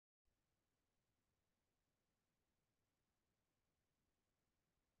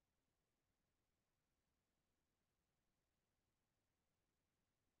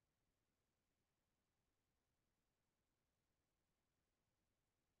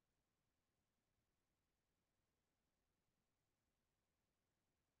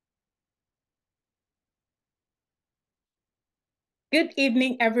Good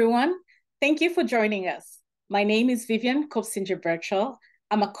evening, everyone. Thank you for joining us. My name is Vivian Kobusingye Birchall.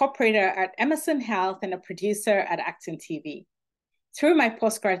 I'm a Corporator at Emerson Health and a producer at ActonTV. Through my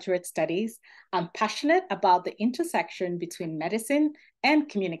postgraduate studies, I'm passionate about the intersection between medicine and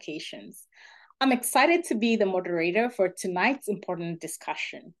communications. I'm excited to be the moderator for tonight's important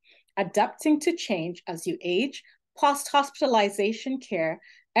discussion, Adapting to Change as You Age, Post-Hospitalization Care,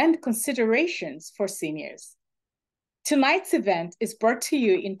 and Considerations for Seniors. Tonight's event is brought to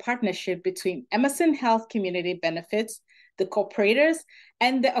you in partnership between Emerson Health Community Benefits, the Corporators,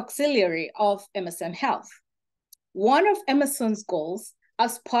 and the auxiliary of Emerson Health. One of Emerson's goals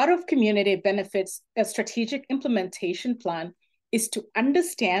as part of Community Benefits, a strategic implementation plan, is to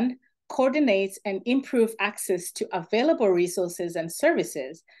understand, coordinate, and improve access to available resources and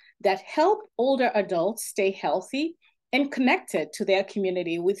services that help older adults stay healthy and connected to their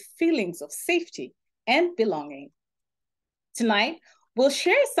community with feelings of safety and belonging. Tonight, we'll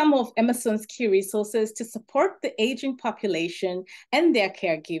share some of Emerson's key resources to support the aging population and their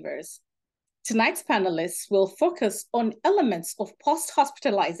caregivers. Tonight's panelists will focus on elements of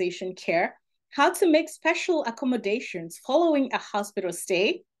post-hospitalization care, how to make special accommodations following a hospital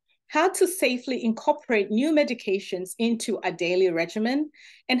stay, how to safely incorporate new medications into a daily regimen,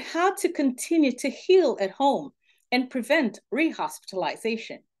 and how to continue to heal at home and prevent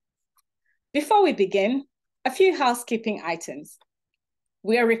rehospitalization. Before we begin, a few housekeeping items.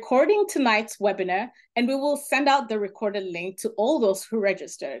 We are recording tonight's webinar, and we will send out the recorded link to all those who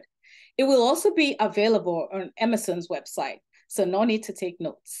registered. It will also be available on Emerson's website, so no need to take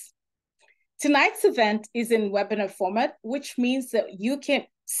notes. Tonight's event is in webinar format, which means that you can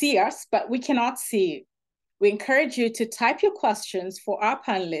see us, but we cannot see you. We encourage you to type your questions for our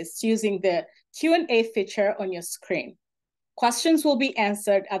panelists using the Q&A feature on your screen. Questions will be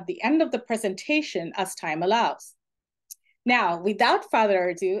answered at the end of the presentation as time allows. Now, without further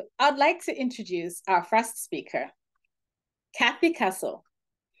ado, I'd like to introduce our first speaker, Kathy Castle.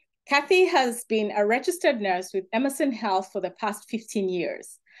 Kathy has been a registered nurse with Emerson Health for the past 15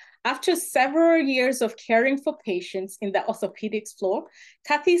 years. After several years of caring for patients in the orthopedics floor,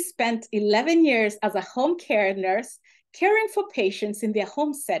 Kathy spent 11 years as a home care nurse caring for patients in their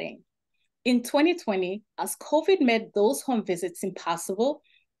home setting. In 2020, as COVID made those home visits impossible,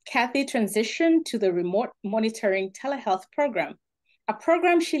 Kathy transitioned to the remote monitoring telehealth program, a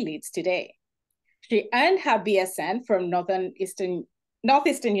program she leads today. She earned her BSN from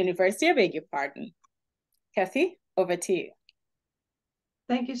Northeastern University, I beg your pardon. Kathy, over to you.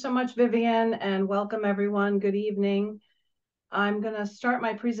 Thank you so much, Vivian, and welcome everyone. Good evening. I'm going to start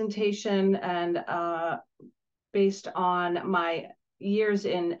my presentation and based on my years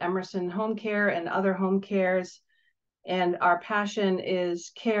in Emerson home care and other home cares, and our passion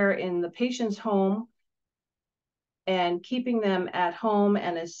is care in the patient's home and keeping them at home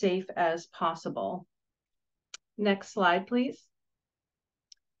and as safe as possible. Next slide, please.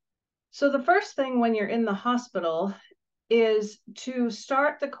 So the first thing when you're in the hospital is to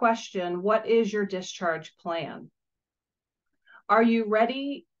start the question, what is your discharge plan? Are you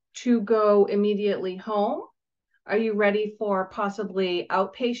ready to go immediately home? Are you ready for possibly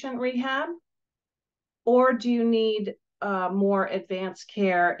outpatient rehab? Or do you need more advanced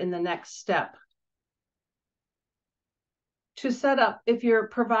care in the next step? To set up, if you're a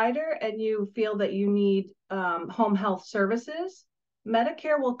provider and you feel that you need home health services,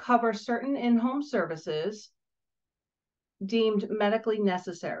 Medicare will cover certain in-home services deemed medically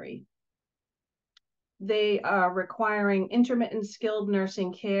necessary. They are requiring intermittent skilled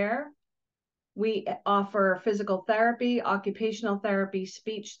nursing care. We offer physical therapy, occupational therapy,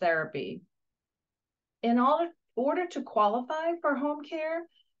 speech therapy. In order to qualify for home care,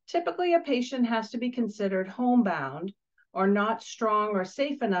 typically a patient has to be considered homebound or not strong or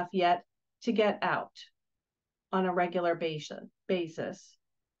safe enough yet to get out on a regular basis.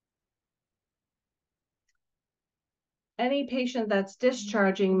 Any patient that's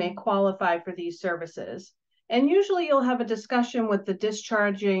discharging may qualify for these services. And usually you'll have a discussion with the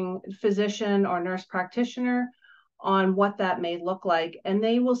discharging physician or nurse practitioner on what that may look like, and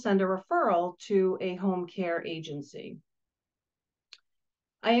they will send a referral to a home care agency.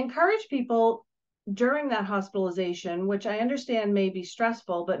 I encourage people during that hospitalization, which I understand may be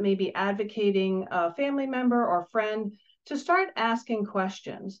stressful, but maybe advocating a family member or friend to start asking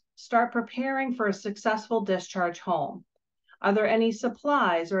questions, start preparing for a successful discharge home. Are there any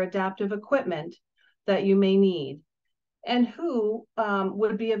supplies or adaptive equipment that you may need? And who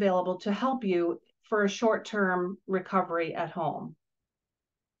would be available to help you for a short-term recovery at home?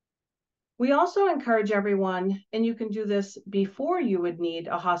 We also encourage everyone, and you can do this before you would need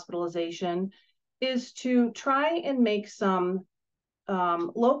a hospitalization, is to try and make some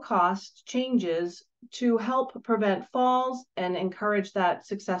low-cost changes to help prevent falls and encourage that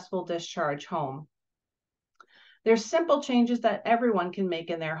successful discharge home. There's simple changes that everyone can make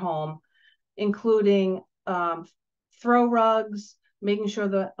in their home, including throw rugs, making sure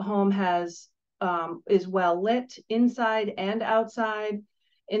the home is well lit inside and outside,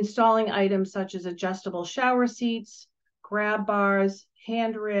 installing items such as adjustable shower seats, grab bars,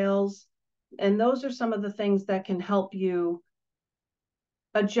 handrails, and those are some of the things that can help you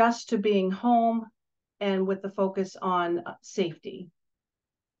adjust to being home and with the focus on safety.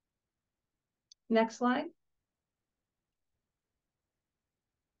 Next slide.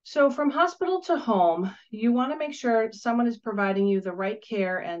 So from hospital to home, you want to make sure someone is providing you the right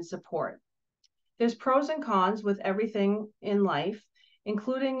care and support. There's pros and cons with everything in life,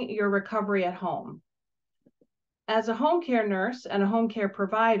 including your recovery at home. As a home care nurse and a home care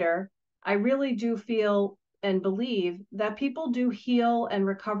provider, I really do feel and believe that people do heal and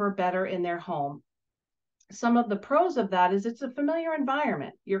recover better in their home. Some of the pros of that is it's a familiar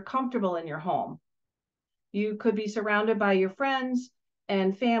environment. You're comfortable in your home. You could be surrounded by your friends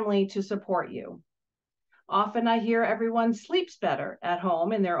and family to support you. Often I hear everyone sleeps better at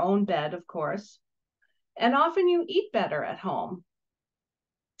home in their own bed, of course. And often you eat better at home.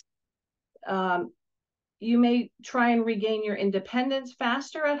 You may try and regain your independence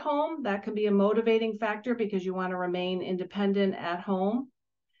faster at home. That can be a motivating factor because you want to remain independent at home.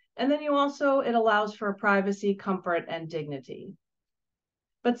 And then it allows for privacy, comfort, and dignity.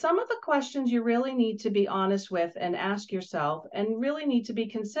 But some of the questions you really need to be honest with and ask yourself and really need to be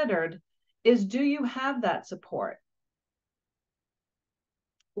considered is, do you have that support?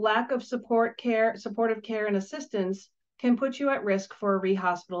 Lack of supportive care and assistance can put you at risk for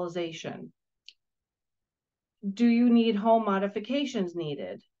rehospitalization. Do you need home modifications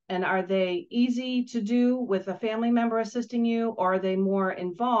needed? And are they easy to do with a family member assisting you, or are they more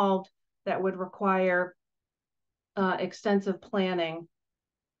involved that would require extensive planning?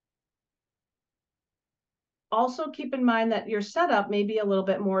 Also keep in mind that your setup may be a little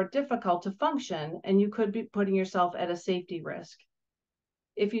bit more difficult to function, and you could be putting yourself at a safety risk.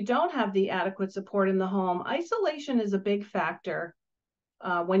 If you don't have the adequate support in the home, isolation is a big factor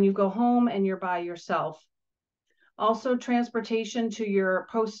when you go home and you're by yourself. Also, transportation to your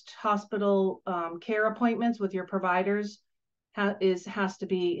post-hospital care appointments with your providers has to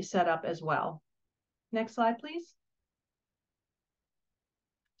be set up as well. Next slide, please.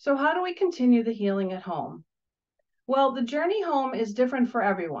 So how do we continue the healing at home? Well, the journey home is different for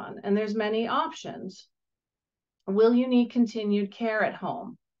everyone, and there's many options. Will you need continued care at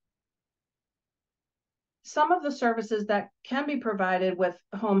home? Some of the services that can be provided with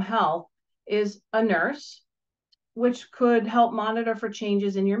home health is a nurse, which could help monitor for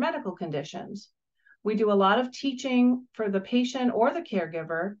changes in your medical conditions. We do a lot of teaching for the patient or the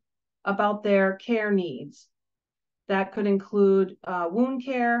caregiver about their care needs. That could include wound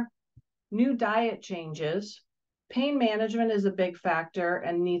care, new diet changes. Pain management is a big factor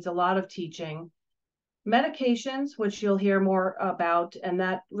and needs a lot of teaching. Medications, which you'll hear more about, and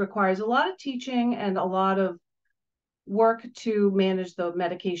that requires a lot of teaching and a lot of work to manage the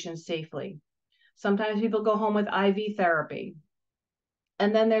medications safely. Sometimes people go home with IV therapy.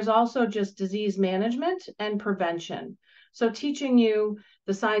 And then there's also just disease management and prevention. So teaching you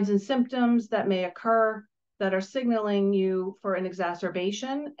the signs and symptoms that may occur that are signaling you for an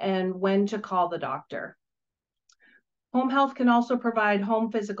exacerbation and when to call the doctor. Home health can also provide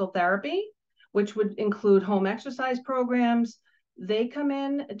home physical therapy, which would include home exercise programs. They come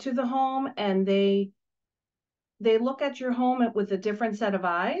in to the home and they look at your home with a different set of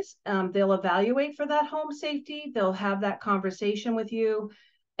eyes. They'll evaluate for that home safety. They'll have that conversation with you.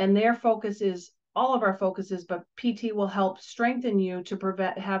 And their focus is, all of our focus is, but PT will help strengthen you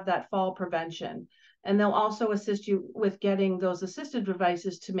to have that fall prevention. And they'll also assist you with getting those assistive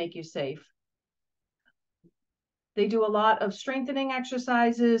devices to make you safe. They do a lot of strengthening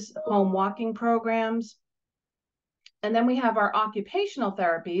exercises, home walking programs. And then we have our occupational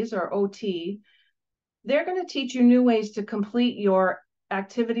therapies, or OT. They're going to teach you new ways to complete your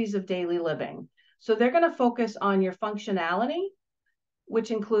activities of daily living. So they're going to focus on your functionality, which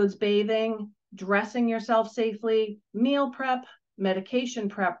includes bathing, dressing yourself safely, meal prep, medication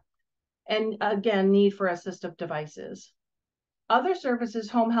prep, and again, need for assistive devices. Other services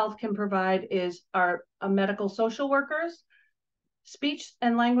home health can provide are medical social workers, speech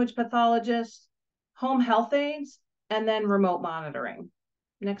and language pathologists, home health aides, and then remote monitoring.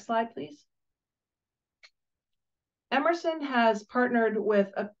 Next slide, please. Emerson has partnered with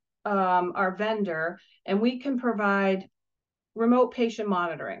our vendor, and we can provide remote patient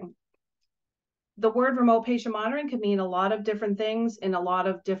monitoring. The word remote patient monitoring can mean a lot of different things in a lot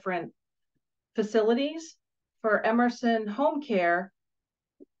of different facilities. For Emerson Home Care,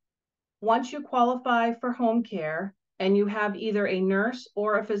 once you qualify for home care and you have either a nurse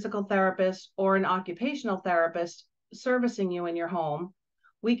or a physical therapist or an occupational therapist servicing you in your home,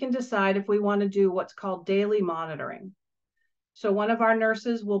 we can decide if we want to do what's called daily monitoring. So one of our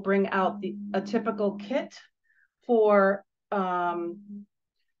nurses will bring out a typical kit for,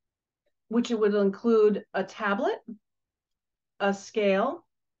 which it would include a tablet, a scale,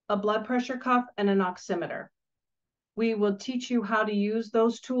 a blood pressure cuff, and an oximeter. We will teach you how to use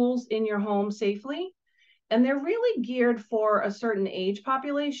those tools in your home safely. And they're really geared for a certain age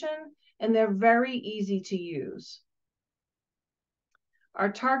population, and they're very easy to use.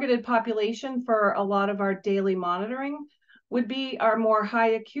 Our targeted population for a lot of our daily monitoring would be our more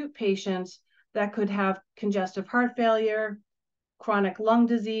high acute patients that could have congestive heart failure, chronic lung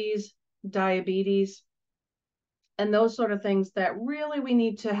disease, diabetes, and those sort of things that really we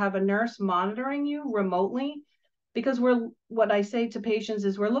need to have a nurse monitoring you remotely, because what I say to patients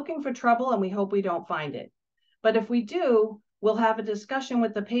is we're looking for trouble and we hope we don't find it. But if we do, we'll have a discussion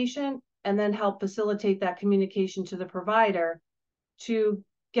with the patient and then help facilitate that communication to the provider to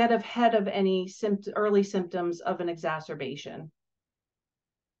get ahead of any early symptoms of an exacerbation.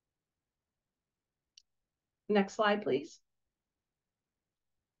 Next slide, please.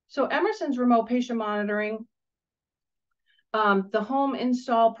 So Emerson's remote patient monitoring, the home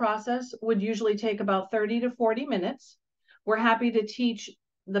install process would usually take about 30 to 40 minutes. We're happy to teach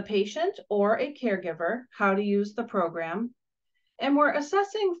the patient or a caregiver how to use the program. And we're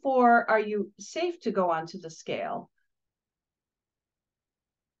assessing for, are you safe to go onto the scale?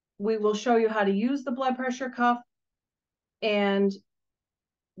 We will show you how to use the blood pressure cuff, and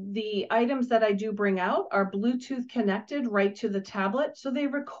the items that I do bring out are Bluetooth connected right to the tablet, so they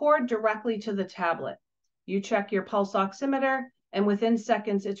record directly to the tablet. You check your pulse oximeter, and within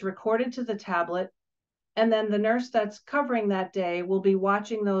seconds it's recorded to the tablet, and then the nurse that's covering that day will be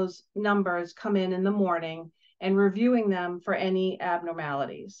watching those numbers come in the morning and reviewing them for any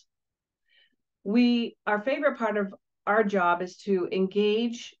abnormalities. Our favorite part of our job is to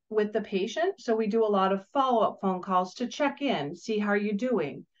engage with the patient. So we do a lot of follow-up phone calls to check in, see how you're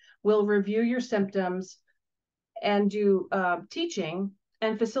doing. We'll review your symptoms and do teaching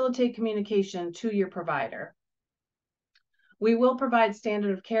and facilitate communication to your provider. We will provide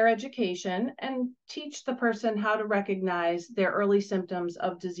standard of care education and teach the person how to recognize their early symptoms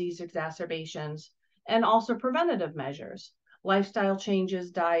of disease exacerbations, and also preventative measures, lifestyle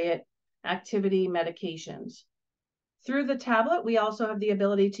changes, diet, activity, medications. Through the tablet, we also have the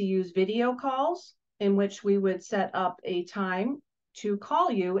ability to use video calls in which we would set up a time to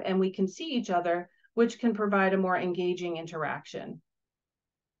call you and we can see each other, which can provide a more engaging interaction.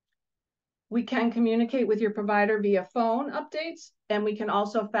 We can communicate with your provider via phone updates, and we can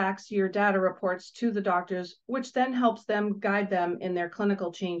also fax your data reports to the doctors, which then helps them guide them in their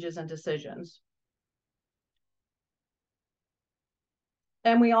clinical changes and decisions.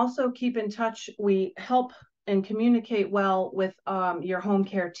 And we also keep in touch. We help and communicate well with your home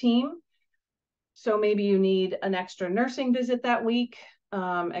care team. So maybe you need an extra nursing visit that week,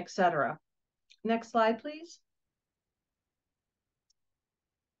 etc. Next slide, please.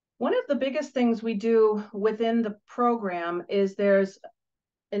 One of the biggest things we do within the program is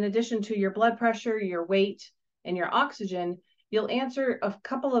in addition to your blood pressure, your weight, and your oxygen, you'll answer a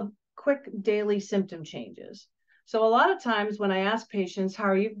couple of quick daily symptom changes. So a lot of times when I ask patients, how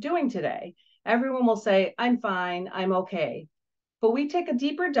are you doing today? Everyone will say, I'm fine, I'm okay. But we take a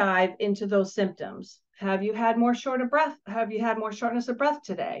deeper dive into those symptoms. Have you had more Have you had more shortness of breath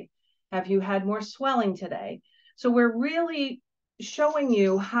today? Have you had more swelling today? So we're really showing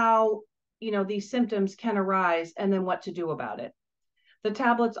you how, these symptoms can arise and then what to do about it. The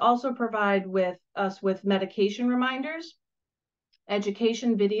tablets also provide us with medication reminders,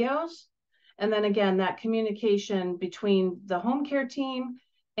 education videos, and then again, that communication between the home care team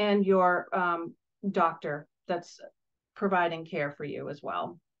and your doctor that's providing care for you as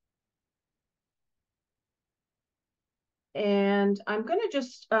well. And I'm going to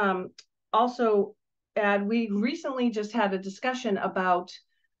just also add, we recently just had a discussion about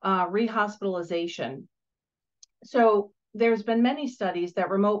rehospitalization. So there's been many studies that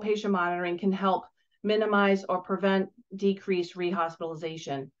remote patient monitoring can help minimize or decrease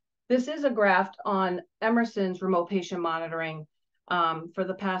rehospitalization. This is a graph on Emerson's remote patient monitoring for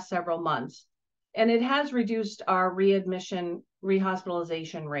the past several months, and it has reduced our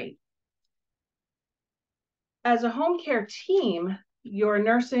rehospitalization rate. As a home care team, your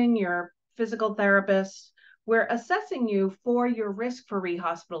nursing, your physical therapist We're assessing you for your risk for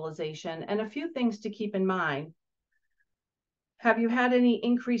rehospitalization, and a few things to keep in mind. Have you had any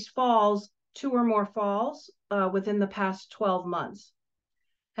increased falls, 2 or more falls within the past 12 months?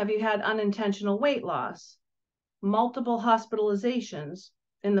 Have you had unintentional weight loss, multiple hospitalizations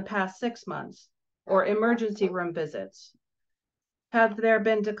in the past 6 months, or emergency room visits? Have there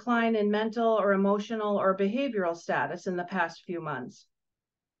been decline in mental or emotional or behavioral status in the past few months?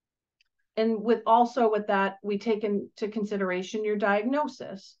 And with that, we take into consideration your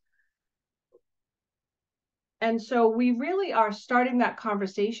diagnosis. And so we really are starting that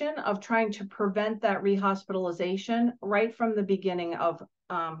conversation of trying to prevent that rehospitalization right from the beginning of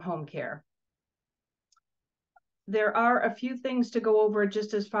home care. There are a few things to go over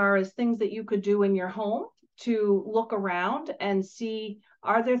just as far as things that you could do in your home to look around and see,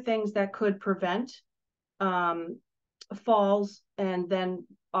 are there things that could prevent falls and then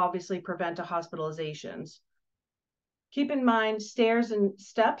obviously prevent hospitalizations. Keep in mind stairs and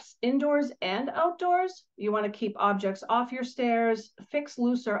steps indoors and outdoors. You want to keep objects off your stairs, fix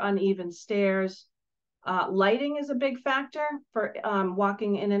loose or uneven stairs. Lighting is a big factor for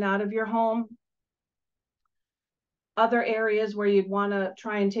walking in and out of your home. Other areas where you'd want to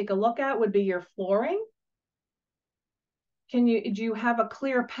try and take a look at would be your flooring. Do you have a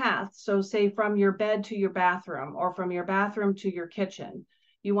clear path? So say from your bed to your bathroom or from your bathroom to your kitchen.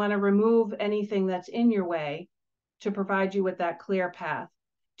 You want to remove anything that's in your way to provide you with that clear path.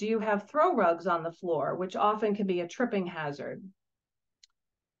 Do you have throw rugs on the floor, which often can be a tripping hazard?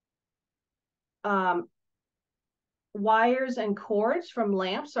 Wires and cords from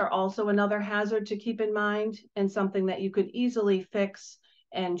lamps are also another hazard to keep in mind and something that you could easily fix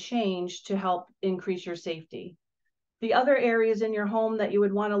and change to help increase your safety. The other areas in your home that you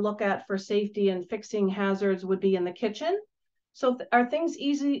would want to look at for safety and fixing hazards would be in the kitchen. So are things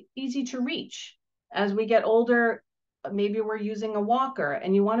easy to reach? As we get older, maybe we're using a walker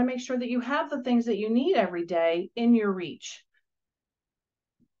and you want to make sure that you have the things that you need every day in your reach.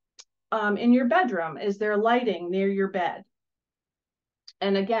 In your bedroom, is there lighting near your bed?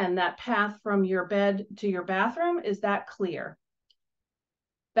 And again, that path from your bed to your bathroom, is that clear?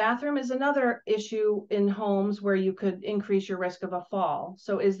 Bathroom is another issue in homes where you could increase your risk of a fall.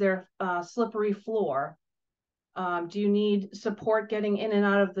 So is there a slippery floor? Do you need support getting in and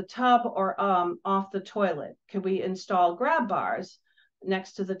out of the tub or off the toilet? Could we install grab bars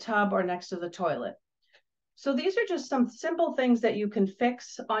next to the tub or next to the toilet? So these are just some simple things that you can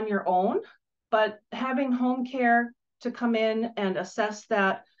fix on your own, but having home care to come in and assess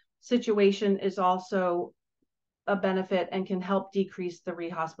that situation is also a benefit and can help decrease the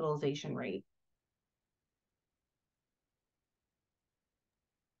rehospitalization rate.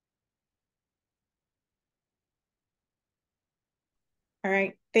 All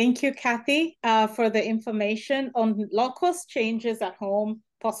right, thank you, Kathy, for the information on low-cost changes at home,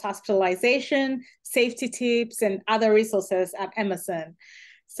 post-hospitalization, safety tips, and other resources at Emerson.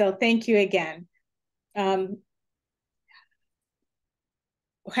 So thank you again. Had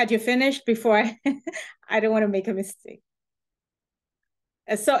you finished before I don't want to make a mistake.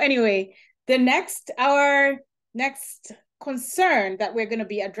 So anyway, our next concern that we're going to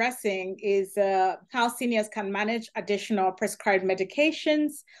be addressing is how seniors can manage additional prescribed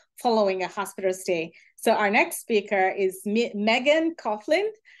medications following a hospital stay. So our next speaker is Meagan Coughlin,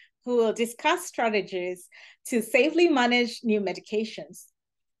 who will discuss strategies to safely manage new medications.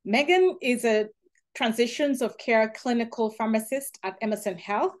 Meagan is a transitions of care clinical pharmacist at Emerson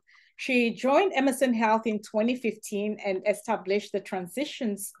Health. She joined Emerson Health in 2015 and established the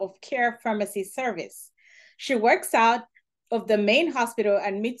Transitions of Care Pharmacy Service. She works out of the main hospital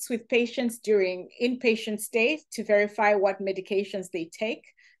and meets with patients during inpatient stays to verify what medications they take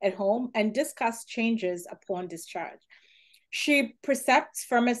at home and discuss changes upon discharge. She precepts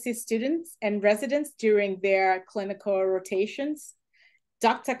pharmacy students and residents during their clinical rotations.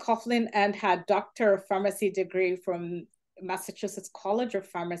 Dr. Coughlin earned her Doctor of Pharmacy degree from Massachusetts College of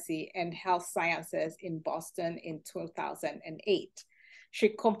Pharmacy and Health Sciences in Boston in 2008. She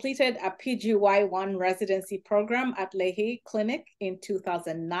completed a PGY1 residency program at Leahy Clinic in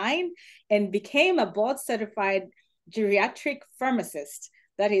 2009 and became a board-certified geriatric pharmacist,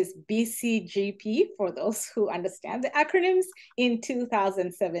 that is BCGP for those who understand the acronyms, in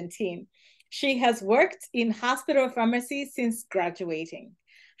 2017. She has worked in hospital pharmacy since graduating.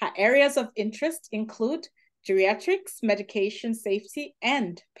 Her areas of interest include geriatrics, medication safety,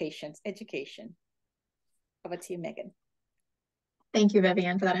 and patient education. Over to you, Meagan. Thank you,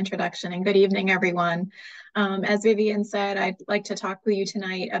 Vivian, for that introduction, and good evening, everyone. As Vivian said, I'd like to talk with you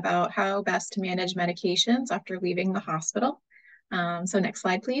tonight about how best to manage medications after leaving the hospital. So next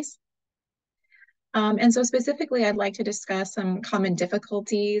slide, please. And so specifically, I'd like to discuss some common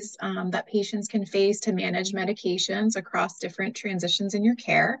difficulties that patients can face to manage medications across different transitions in your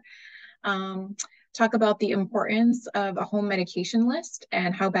care. Talk about the importance of a home medication list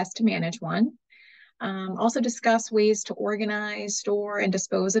and how best to manage one. Also discuss ways to organize, store, and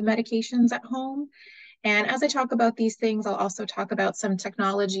dispose of medications at home. And as I talk about these things, I'll also talk about some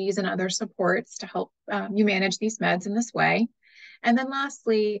technologies and other supports to help you manage these meds in this way. And then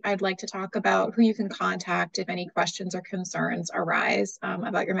lastly, I'd like to talk about who you can contact if any questions or concerns arise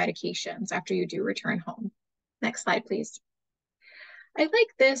about your medications after you do return home. Next slide, please. I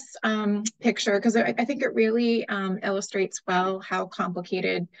like this picture because I think it really illustrates well how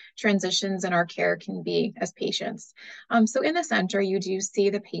complicated transitions in our care can be as patients. So in the center, you do see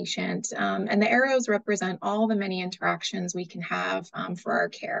the patient, and the arrows represent all the many interactions we can have for our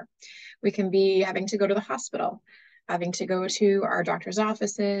care. We can be having to go to the hospital, having to go to our doctor's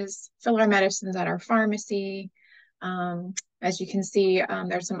offices, fill our medicines at our pharmacy. As you can see,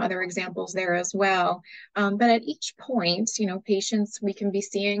 there's some other examples there as well. But at each point, patients, we can be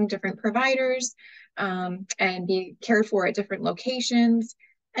seeing different providers and be cared for at different locations.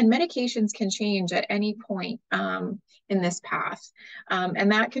 And medications can change at any point in this path.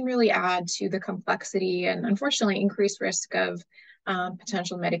 And that can really add to the complexity and unfortunately increased risk of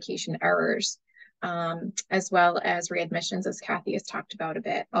potential medication errors, as well as readmissions, as Kathy has talked about a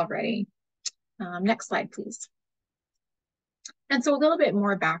bit already. Next slide, please. And so a little bit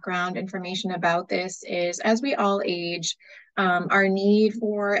more background information about this is, as we all age, our need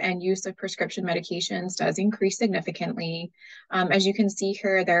for and use of prescription medications does increase significantly. As you can see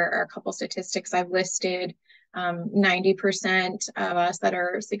here, there are a couple statistics I've listed. 90% of us that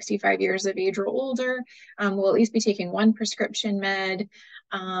are 65 years of age or older will at least be taking one prescription med,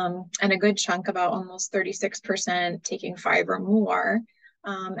 and a good chunk, about almost 36%, taking 5 or more.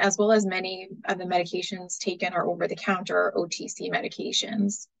 As well as many of the medications taken are over-the-counter OTC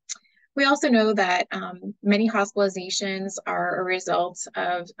medications. We also know that many hospitalizations are a result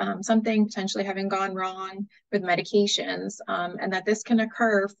of something potentially having gone wrong with medications, and that this can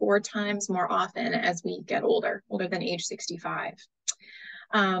occur 4 times more often as we get older than age 65.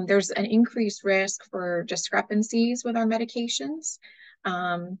 There's an increased risk for discrepancies with our medications.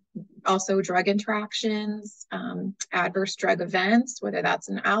 Also drug interactions, adverse drug events, whether that's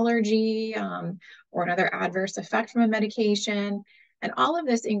an allergy or another adverse effect from a medication. And all of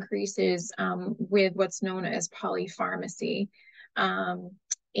this increases with what's known as polypharmacy. Of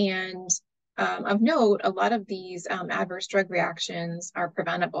note, a lot of these adverse drug reactions are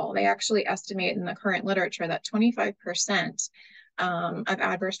preventable. They actually estimate in the current literature that 25% of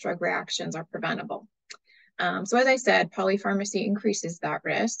adverse drug reactions are preventable. So as I said, polypharmacy increases that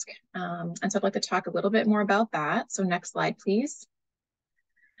risk. And so I'd like to talk a little bit more about that. So next slide, please.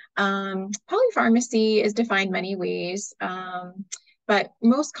 Polypharmacy is defined many ways, but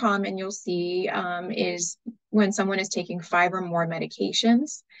most common you'll see is when someone is taking 5 or more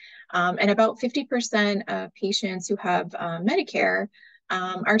medications. And about 50% of patients who have Medicare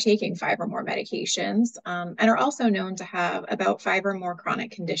are taking 5 or more medications, and are also known to have about 5 or more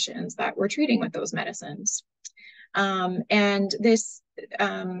chronic conditions that we're treating with those medicines. And this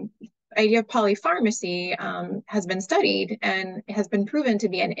idea of polypharmacy has been studied and has been proven to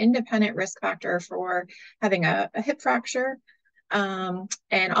be an independent risk factor for having a hip fracture,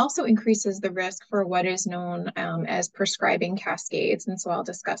 and also increases the risk for what is known as prescribing cascades. And so I'll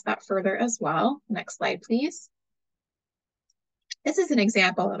discuss that further as well. Next slide, please. This is an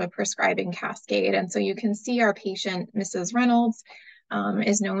example of a prescribing cascade. And so you can see our patient, Mrs. Reynolds,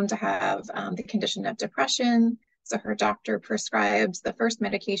 is known to have the condition of depression. So her doctor prescribes the first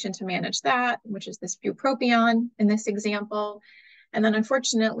medication to manage that, which is this bupropion in this example. And then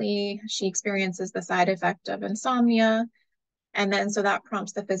unfortunately, she experiences the side effect of insomnia. And then so that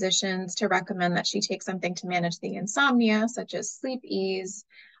prompts the physicians to recommend that she take something to manage the insomnia, such as sleep ease.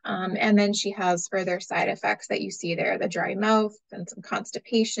 And then she has further side effects that you see there, the dry mouth and some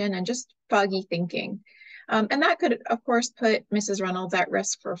constipation and just foggy thinking. And that could, of course, put Mrs. Reynolds at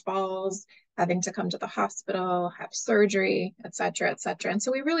risk for falls, having to come to the hospital, have surgery, et cetera, et cetera. And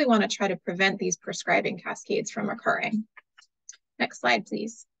so we really want to try to prevent these prescribing cascades from occurring. Next slide,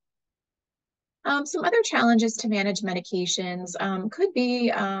 please. Some other challenges to manage medications could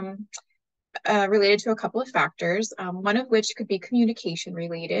be related to a couple of factors, one of which could be communication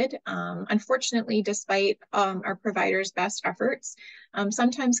related. Unfortunately, despite our providers' best efforts,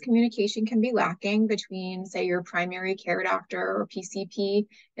 sometimes communication can be lacking between, say, your primary care doctor or PCP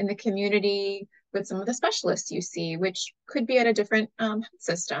in the community with some of the specialists you see, which could be at a different health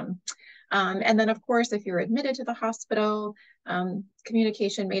system. And then, of course, if you're admitted to the hospital,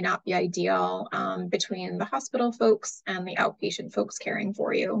 Communication may not be ideal between the hospital folks and the outpatient folks caring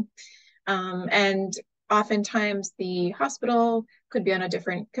for you. And oftentimes the hospital could be on a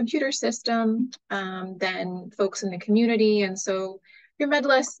different computer system than folks in the community. And so your med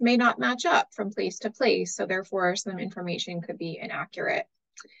list may not match up from place to place. So therefore some information could be inaccurate.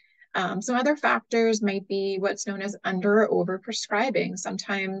 Some other factors might be what's known as under or over prescribing.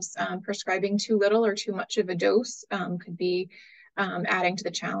 Sometimes prescribing too little or too much of a dose could be adding to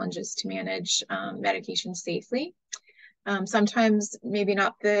the challenges to manage medication safely. Sometimes maybe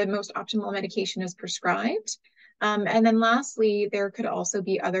not the most optimal medication is prescribed. And then lastly, there could also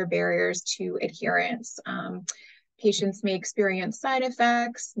be other barriers to adherence. Patients may experience side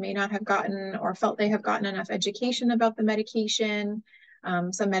effects, may not have gotten or felt they have gotten enough education about the medication.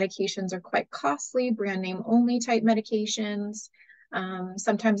 Some medications are quite costly, brand name only type medications.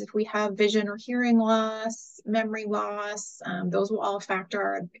 Sometimes if we have vision or hearing loss, memory loss, those will all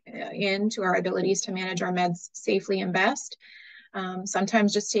factor into our abilities to manage our meds safely and best.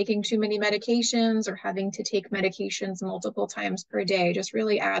 Sometimes just taking too many medications or having to take medications multiple times per day just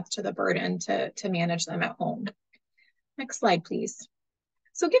really adds to the burden to manage them at home. Next slide, please.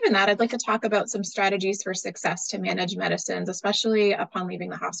 So given that, I'd like to talk about some strategies for success to manage medicines, especially upon leaving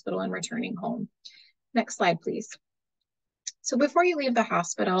the hospital and returning home. Next slide, please. So before you leave the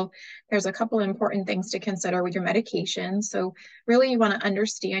hospital, there's a couple important things to consider with your medication. So really you want to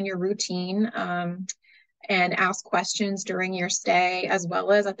understand your routine and ask questions during your stay as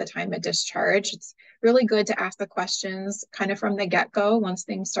well as at the time of discharge. It's really good to ask the questions kind of from the get-go once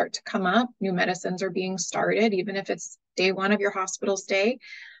things start to come up, new medicines are being started, even if it's day one of your hospital stay,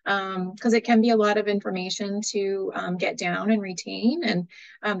 because it can be a lot of information to get down and retain,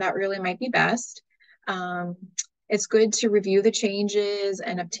 and that really might be best. It's good to review the changes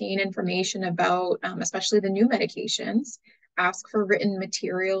and obtain information about, especially the new medications. Ask for written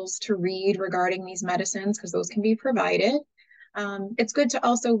materials to read regarding these medicines because those can be provided. It's good to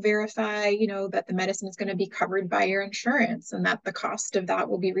also verify, that the medicine is going to be covered by your insurance and that the cost of that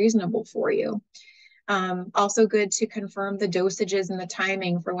will be reasonable for you. Also good to confirm the dosages and the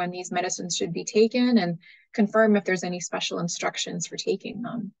timing for when these medicines should be taken and confirm if there's any special instructions for taking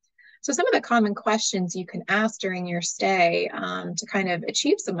them. So some of the common questions you can ask during your stay to kind of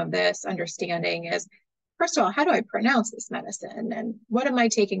achieve some of this understanding is, first of all, how do I pronounce this medicine? And what am I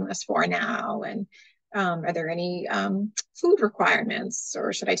taking this for now? And are there any food requirements,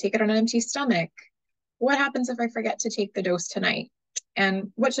 or should I take it on an empty stomach? What happens if I forget to take the dose tonight?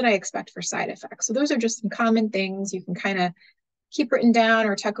 And what should I expect for side effects? So those are just some common things you can kind of keep written down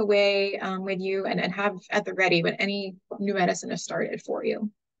or tuck away with you and have at the ready when any new medicine is started for you.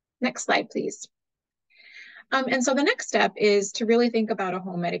 Next slide, please. And so the next step is to really think about a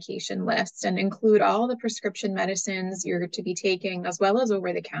home medication list and include all the prescription medicines you're to be taking as well as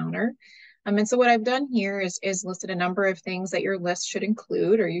over the counter. And so what I've done here is listed a number of things that your list should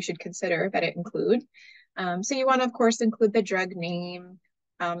include, or you should consider that it include. So you want to, of course, include the drug name.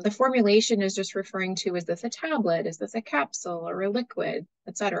 The formulation is just referring to, is this a tablet? Is this a capsule or a liquid,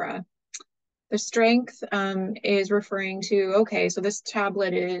 etc. The strength is referring to, okay, so this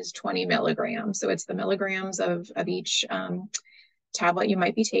tablet is 20 milligrams. So it's the milligrams of each tablet you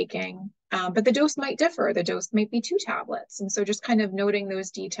might be taking. But the dose might differ. The dose might be 2 tablets. And so just kind of noting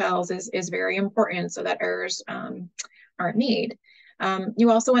those details is very important so that errors aren't made. You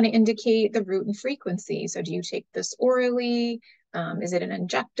also want to indicate the route and frequency. So do you take this orally? Is it an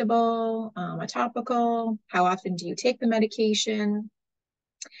injectable, a topical? How often do you take the medication?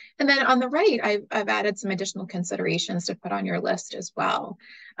 And then on the right, I've added some additional considerations to put on your list as well.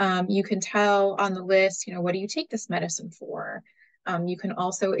 You can tell on the list, what do you take this medicine for? You can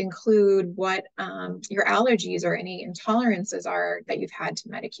also include what your allergies or any intolerances are that you've had to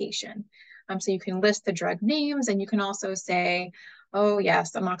medication. So you can list the drug names, and you can also say, oh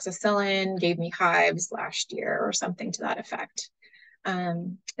yes, amoxicillin gave me hives last year, or something to that effect.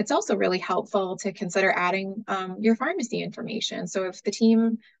 It's also really helpful to consider adding your pharmacy information. So if the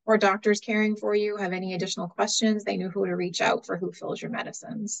team or doctors caring for you have any additional questions, they know who to reach out for who fills your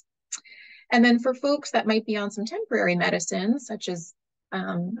medicines. And then for folks that might be on some temporary medicines, such as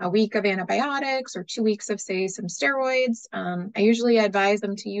a week of antibiotics or 2 weeks of, say, some steroids, I usually advise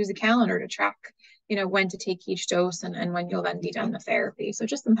them to use a calendar to track, when to take each dose and when you'll then be done the therapy. So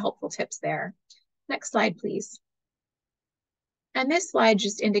just some helpful tips there. Next slide, please. And this slide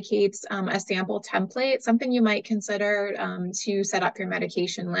just indicates a sample template, something you might consider to set up your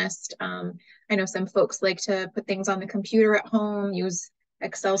medication list. I know some folks like to put things on the computer at home, use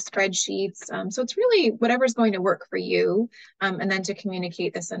Excel spreadsheets. So it's really whatever's going to work for you, and then to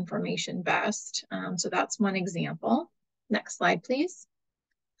communicate this information best. So that's one example. Next slide, please.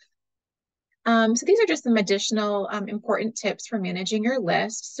 So these are just some additional important tips for managing your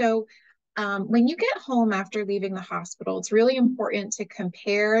list. So when you get home after leaving the hospital, it's really important to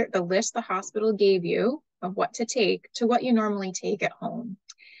compare the list the hospital gave you of what to take to what you normally take at home.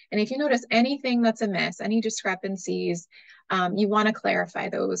 And if you notice anything that's amiss, any discrepancies, you want to clarify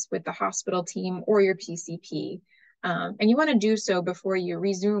those with the hospital team or your PCP. And you want to do so before you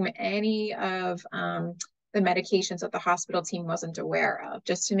resume any of the medications that the hospital team wasn't aware of,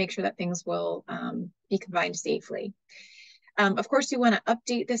 just to make sure that things will be combined safely. Of course, you want to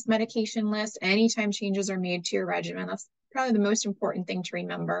update this medication list anytime changes are made to your regimen. That's probably the most important thing to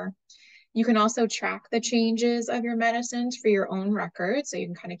remember. You can also track the changes of your medicines for your own record, so you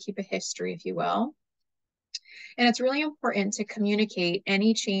can kind of keep a history, if you will. And it's really important to communicate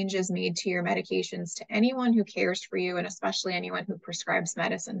any changes made to your medications to anyone who cares for you, and especially anyone who prescribes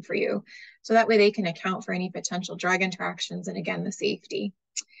medicine for you. So that way they can account for any potential drug interactions and, again, the safety.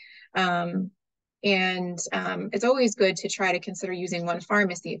 It's always good to try to consider using one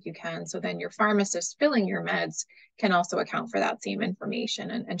pharmacy if you can. So then your pharmacist filling your meds can also account for that same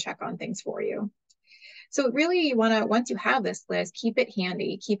information and check on things for you. So really you want to, once you have this list, keep it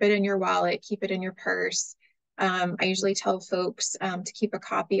handy, keep it in your wallet, keep it in your purse. I usually tell folks to keep a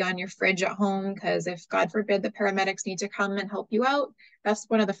copy on your fridge at home, because if, God forbid, the paramedics need to come and help you out, that's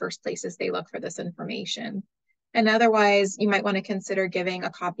one of the first places they look for this information. And otherwise, you might want to consider giving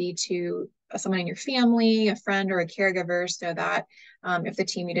a copy to someone in your family, a friend, or a caregiver, so that if the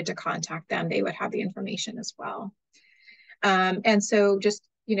team needed to contact them, they would have the information as well. And so just,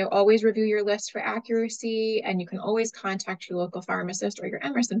 always review your list for accuracy, and you can always contact your local pharmacist or your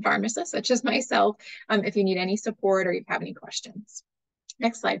Emerson pharmacist, such as myself, if you need any support or you have any questions.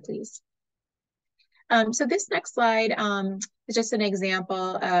 Next slide, please. So this next slide is just an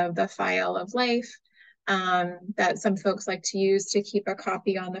example of the file of life that some folks like to use to keep a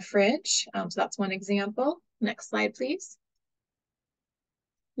copy on the fridge. So that's one example. Next slide, please.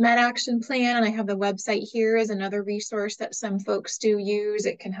 Med Action Plan, and I have the website here, is another resource that some folks do use.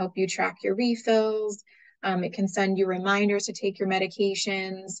 It can help you track your refills. It can send you reminders to take your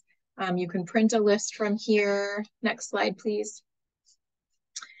medications. You can print a list from here. Next slide, please.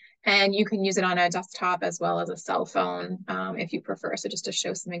 And you can use it on a desktop as well as a cell phone if you prefer. So just to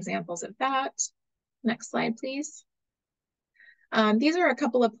show some examples of that. Next slide, please. These are a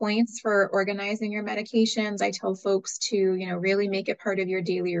couple of points for organizing your medications. I tell folks to, really make it part of your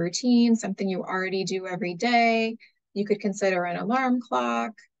daily routine, something you already do every day. You could consider an alarm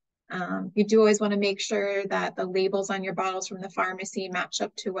clock. You do always want to make sure that the labels on your bottles from the pharmacy match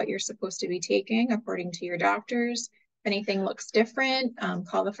up to what you're supposed to be taking according to your doctors. If anything looks different,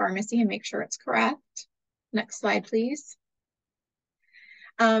 call the pharmacy and make sure it's correct. Next slide, please.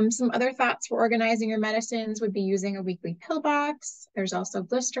 Some other thoughts for organizing your medicines would be using a weekly pill box. There's also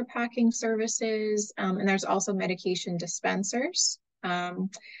blister packing services, and there's also medication dispensers.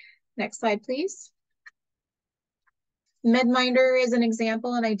 Next slide, please. MedMinder is an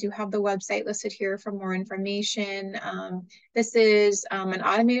example, and I do have the website listed here for more information. This is an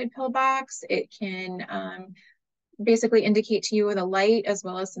automated pill box. It can basically indicate to you with a light as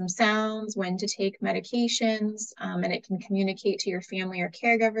well as some sounds when to take medications, and it can communicate to your family or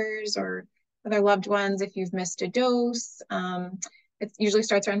caregivers or other loved ones if you've missed a dose. It usually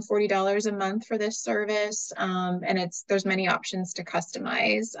starts around $40 a month for this service, and there's many options to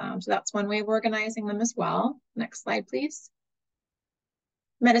customize. So that's one way of organizing them as well. Next slide, please.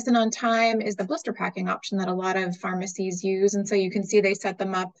 Medicine on Time is the blister packing option that a lot of pharmacies use, and so you can see they set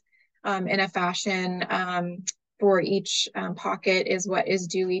them up in a fashion for each pocket is what is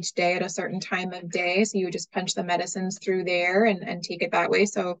due each day at a certain time of day. So you would just punch the medicines through there and take it that way.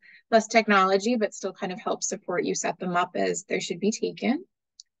 So less technology, but still kind of helps support you set them up as they should be taken.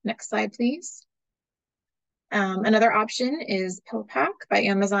 Next slide, please. Another option is PillPack by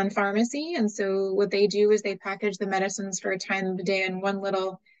Amazon Pharmacy. And so what they do is they package the medicines for a time of the day in one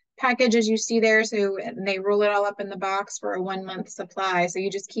little package, as you see there. So and they roll it all up in the box for a 1-month supply. So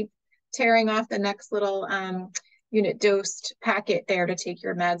you just keep tearing off the next little unit dosed packet there to take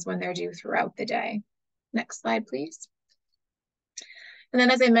your meds when they're due throughout the day. Next slide, please. And then,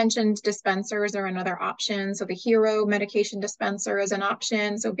 as I mentioned, dispensers are another option. So the Hero medication dispenser is an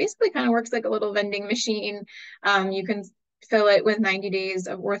option. So basically kind of works like a little vending machine. You can fill it with 90 days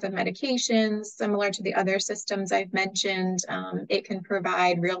of worth of medications, similar to the other systems I've mentioned. It can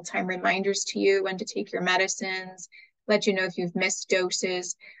provide real-time reminders to you when to take your medicines, let you know if you've missed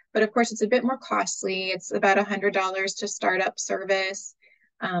doses. But of course, it's a bit more costly. It's about $100 to start up service.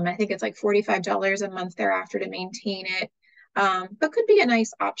 I think it's like $45 a month thereafter to maintain it. But could be a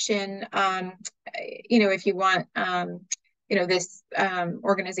nice option, if you want this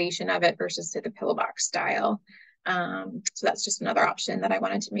organization of it versus to the pillbox style. So that's just another option that I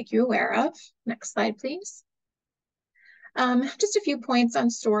wanted to make you aware of. Next slide, please. Just a few points on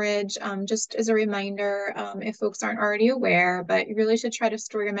storage, just as a reminder, if folks aren't already aware, but you really should try to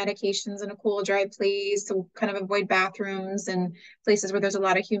store your medications in a cool, dry place. So kind of avoid bathrooms and places where there's a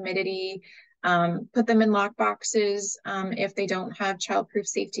lot of humidity. Put them in lock boxes if they don't have childproof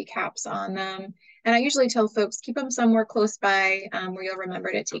safety caps on them. And I usually tell folks, keep them somewhere close by where you'll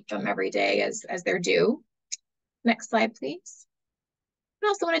remember to take them every day as they're due. Next slide, please. I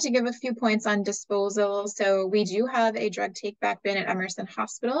also wanted to give a few points on disposal. So we do have a drug take back bin at Emerson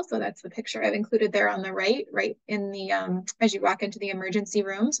Hospital. So that's the picture I've included there on the right in the, as you walk into the emergency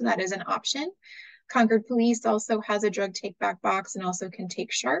room. So that is an option. Concord Police also has a drug take back box and also can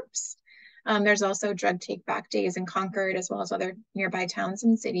take sharps. There's also drug take back days in Concord as well as other nearby towns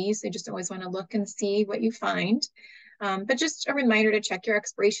and cities. So you just always want to look and see what you find. But just a reminder to check your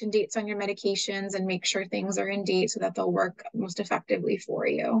expiration dates on your medications and make sure things are in date so that they'll work most effectively for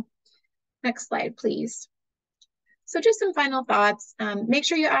you. Next slide, please. So just some final thoughts. Make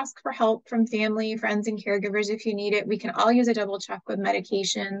sure you ask for help from family, friends, and caregivers if you need it. We can all use a double check with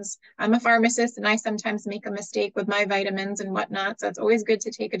medications. I'm a pharmacist and I sometimes make a mistake with my vitamins and whatnot, so it's always good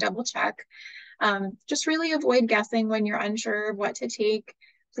to take a double check. Just really avoid guessing when you're unsure of what to take.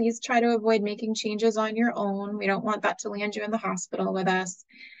 Please try to avoid making changes on your own. We don't want that to land you in the hospital with us.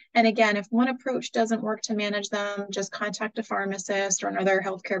 And again, if one approach doesn't work to manage them, just contact a pharmacist or another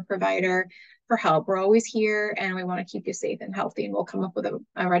healthcare provider for help. We're always here and we want to keep you safe and healthy, and we'll come up with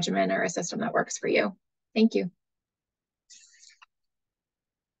a regimen or a system that works for you. Thank you.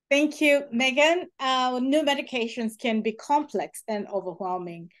 Thank you, Meagan. New medications can be complex and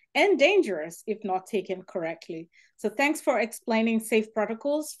overwhelming and dangerous if not taken correctly. So thanks for explaining safe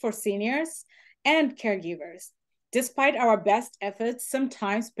protocols for seniors and caregivers. Despite our best efforts,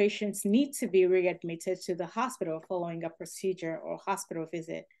 sometimes patients need to be readmitted to the hospital following a procedure or hospital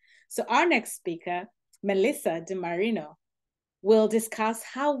visit. So our next speaker, Melissa DeMarino, will discuss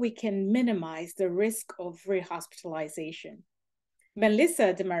how we can minimize the risk of rehospitalization.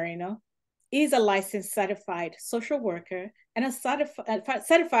 Melissa DeMarino is a licensed certified social worker and a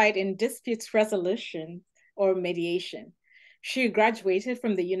certified in disputes resolution or mediation. She graduated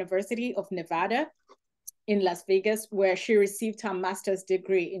from the University of Nevada in Las Vegas, where she received her master's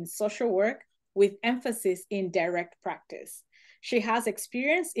degree in social work with emphasis in direct practice. She has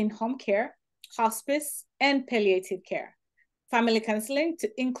experience in home care, hospice, and palliative care, family counseling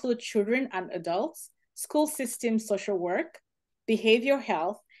to include children and adults, school system social work, behavioral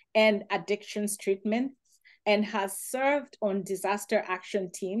health, and addictions treatments, and has served on disaster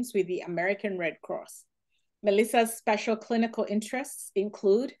action teams with the American Red Cross. Melissa's special clinical interests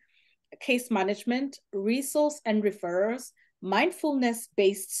include case management, resource and referrals,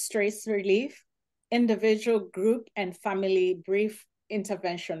 mindfulness-based stress relief, individual, group, and family brief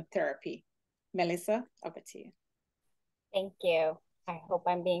intervention therapy. Melissa, over to you. Thank you. I hope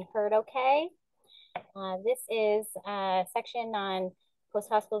I'm being heard okay. This is a section on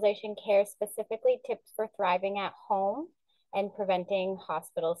post-hospitalization care, specifically tips for thriving at home and preventing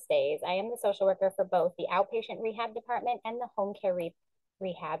hospital stays. I am the social worker for both the outpatient rehab department and the home care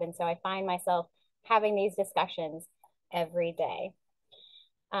rehab. And so I find myself having these discussions every day.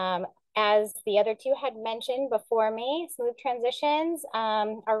 As the other two had mentioned before me, smooth transitions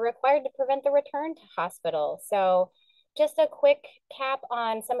are required to prevent the return to hospital. So just a quick cap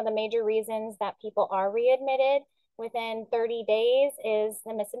on some of the major reasons that people are readmitted within 30 days is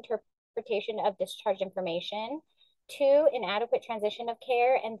the misinterpretation of discharge information, 2, inadequate transition of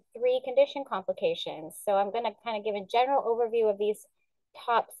care, and 3, condition complications. So I'm going to kind of give a general overview of these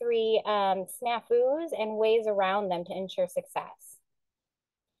top 3 snafus and ways around them to ensure success.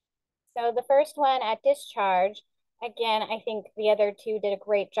 So the first one at discharge, again, I think the other two did a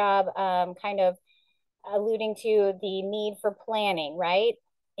great job kind of alluding to the need for planning, right?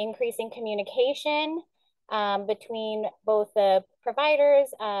 Increasing communication between both the providers,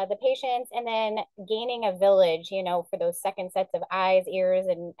 the patients, and then gaining a village, you know, for those second sets of eyes, ears,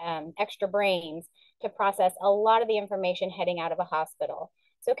 and extra brains to process a lot of the information heading out of a hospital.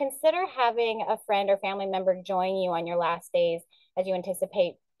 So consider having a friend or family member join you on your last days as you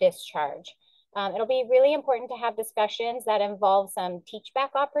anticipate discharge. It'll be really important to have discussions that involve some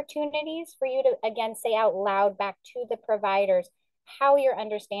teach-back opportunities for you to, again, say out loud back to the providers how you're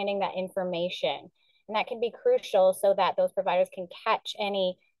understanding that information. And that can be crucial so that those providers can catch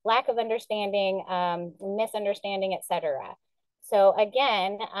any lack of understanding, misunderstanding, etc. So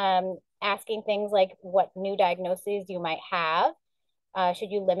again, asking things like what new diagnoses you might have.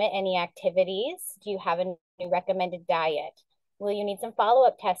 Should you limit any activities? Do you have enough recommended diet? Will you need some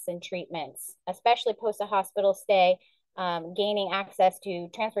follow-up tests and treatments, especially post a hospital stay? Gaining access to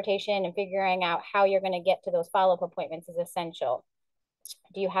transportation and figuring out how you're going to get to those follow-up appointments is essential.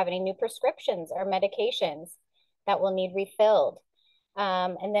 Do you have any new prescriptions or medications that will need refilled?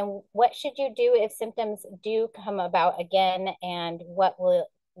 And then what should you do if symptoms do come about again, and what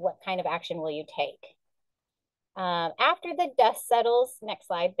kind of action will you take? After the dust settles, next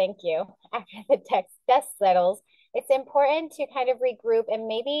slide, thank you. After the dust settles, it's important to kind of regroup and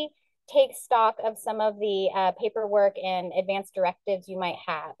maybe take stock of some of the paperwork and advanced directives you might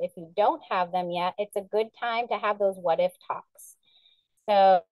have. If you don't have them yet, it's a good time to have those what if talks.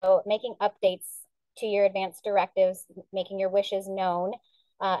 So making updates to your advanced directives, making your wishes known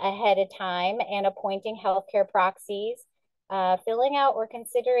ahead of time, and appointing healthcare proxies, filling out or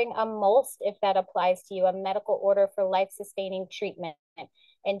considering a MOLST if that applies to you, a medical order for life-sustaining treatment.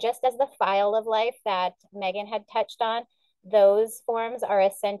 And just as the file of life that Meagan had touched on, those forms are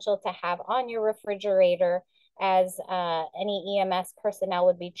essential to have on your refrigerator, as any EMS personnel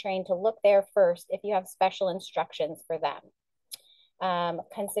would be trained to look there first if you have special instructions for them.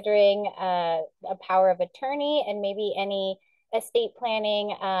 Considering a power of attorney and maybe any estate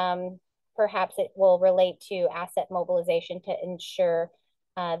planning, perhaps it will relate to asset mobilization to ensure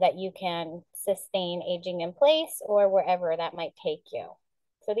that you can sustain aging in place or wherever that might take you.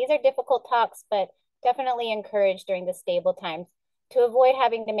 So these are difficult talks, but definitely encouraged during the stable times to avoid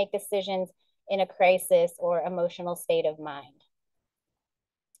having to make decisions in a crisis or emotional state of mind.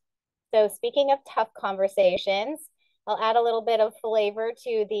 So speaking of tough conversations, I'll add a little bit of flavor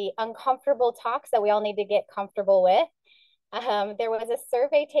to the uncomfortable talks that we all need to get comfortable with. There was a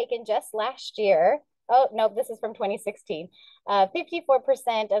survey taken just last year. Oh, no, this is from 2016.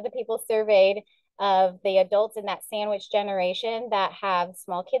 54% of the people surveyed of the adults in that sandwich generation that have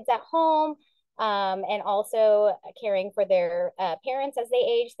small kids at home, and also caring for their parents as they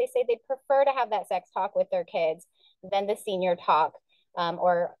age, they say they prefer to have that sex talk with their kids than the senior talk,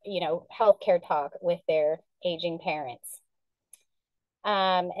 or healthcare talk with their aging parents.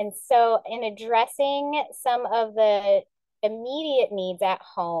 And so in addressing some of the immediate needs at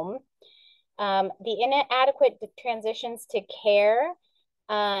home, the inadequate transitions to care,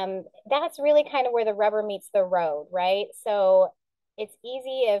 that's really kind of where the rubber meets the road, right? So it's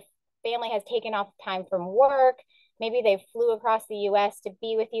easy if family has taken off time from work, maybe they flew across the US to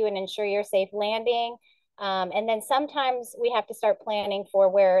be with you and ensure your safe landing. And then sometimes we have to start planning for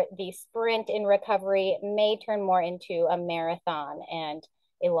where the sprint in recovery may turn more into a marathon and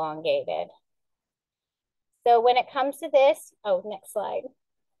elongated. So when it comes to this, oh, next slide.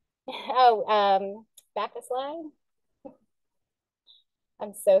 Back a slide.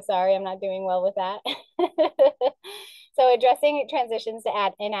 I'm so sorry, I'm not doing well with that. So addressing transitions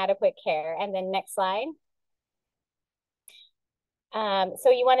to inadequate care, and then next slide. So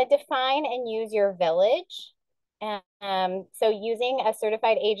you want to define and use your village. So using a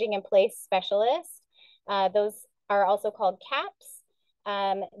certified aging in place specialist, those are also called CAPS.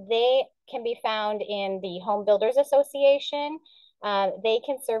 They can be found in the Home Builders Association. They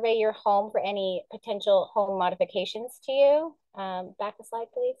can survey your home for any potential home modifications to you. Back a slide,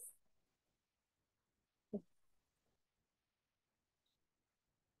 please.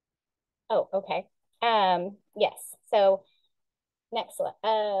 Oh, okay. Yes, so next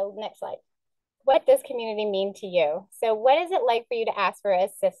slide. What does community mean to you? So what is it like for you to ask for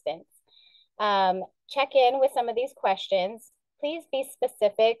assistance? Check in with some of these questions. Please be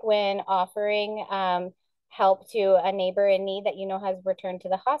specific when offering help to a neighbor in need that you know has returned to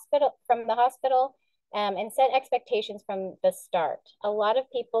the hospital from the hospital, and set expectations from the start. A lot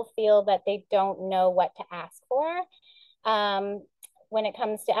of people feel that they don't know what to ask for when it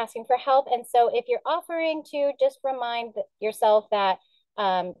comes to asking for help. And so if you're offering to, just remind yourself that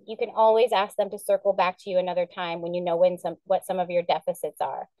you can always ask them to circle back to you another time when you know what some of your deficits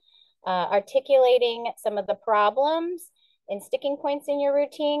are. Articulating some of the problems and sticking points in your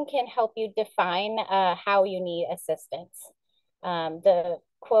routine can help you define how you need assistance. The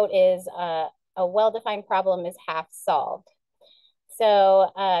quote is, a well-defined problem is half solved.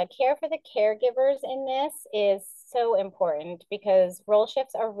 So care for the caregivers in this is so important because role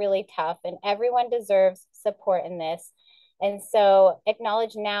shifts are really tough and everyone deserves support in this. And so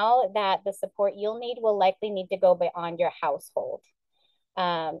acknowledge now that the support you'll need will likely need to go beyond your household.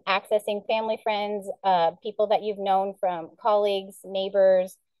 Accessing family, friends, people that you've known from colleagues,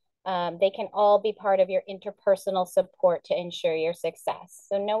 neighbors, they can all be part of your interpersonal support to ensure your success.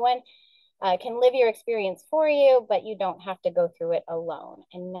 So no one can live your experience for you, but you don't have to go through it alone.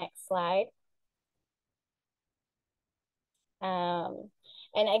 And next slide.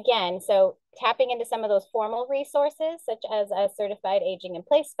 And again, so tapping into some of those formal resources, such as a certified aging in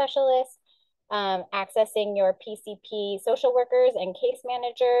place specialist, accessing your PCP social workers and case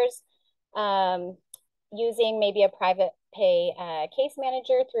managers, using maybe a private pay case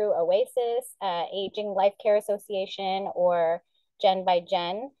manager through Oasis, Aging Life Care Association, or Gen by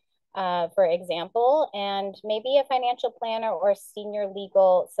Gen, for example, and maybe a financial planner or senior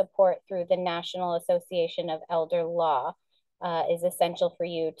legal support through the National Association of Elder Law is essential for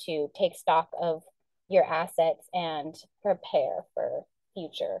you to take stock of your assets and prepare for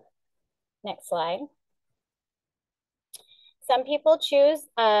future. Next slide. Some people choose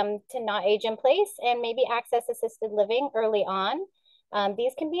to not age in place and maybe access assisted living early on.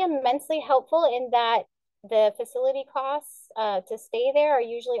 These can be immensely helpful in that the facility costs to stay there are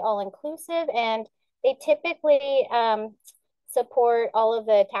usually all inclusive, and they typically support all of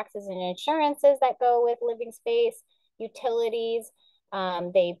the taxes and insurances that go with living space, utilities.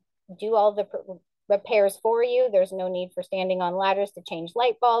 They do all the repairs for you. There's no need for standing on ladders to change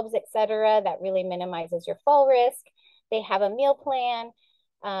light bulbs, etc. That really minimizes your fall risk. They have a meal plan,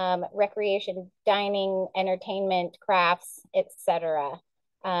 recreation, dining, entertainment, crafts, etc.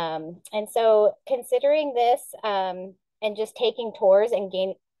 And so considering this and just taking tours and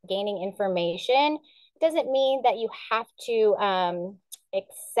gaining information doesn't mean that you have to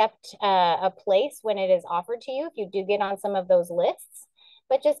accept a place when it is offered to you if you do get on some of those lists.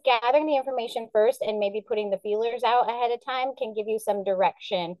 But just gathering the information first and maybe putting the feelers out ahead of time can give you some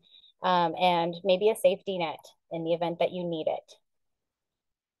direction and maybe a safety net in the event that you need it.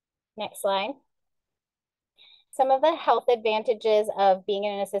 Next slide. Some of the health advantages of being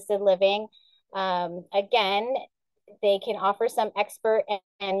in an assisted living, again, they can offer some expert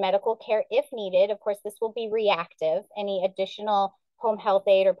and medical care if needed. Of course, this will be reactive. Any additional home health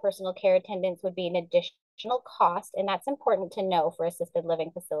aide or personal care attendants would be an additional cost, and that's important to know for assisted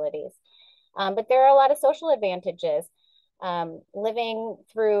living facilities. But there are a lot of social advantages. Living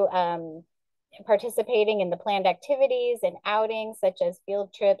through participating in the planned activities and outings such as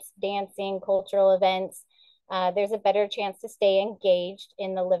field trips, dancing, cultural events. There's a better chance to stay engaged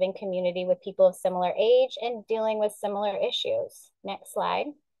in the living community with people of similar age and dealing with similar issues. Next slide.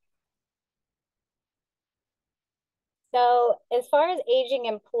 So as far as aging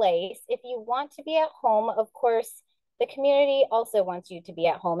in place, if you want to be at home, of course, the community also wants you to be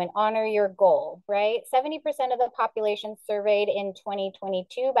at home and honor your goal, right? 70% of the population surveyed in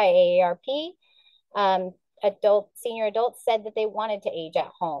 2022 by AARP, senior adults said that they wanted to age at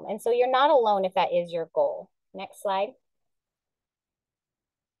home. And so you're not alone if that is your goal. Next slide.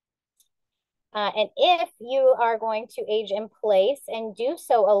 And if you are going to age in place and do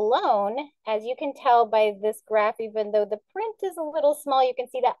so alone, as you can tell by this graph, even though the print is a little small, you can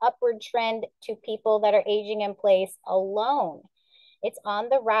see that upward trend to people that are aging in place alone. It's on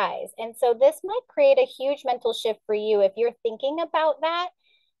the rise. And so this might create a huge mental shift for you. If you're thinking about that,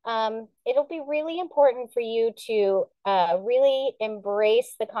 it'll be really important for you to really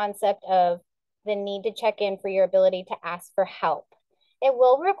embrace the concept of the need to check in for your ability to ask for help. It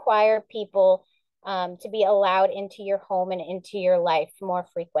will require people to be allowed into your home and into your life more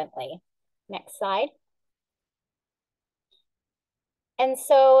frequently. Next slide. And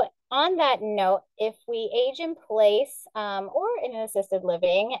so on that note, if we age in place or in an assisted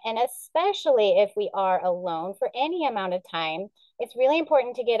living, and especially if we are alone for any amount of time, it's really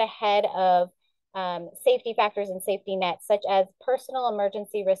important to get ahead of safety factors and safety nets, such as personal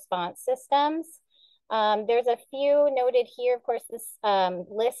emergency response systems. There's a few noted here. Of course, this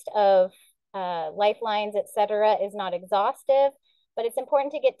list of lifelines, etc., is not exhaustive, but it's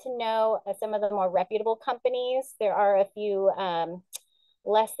important to get to know some of the more reputable companies. There are a few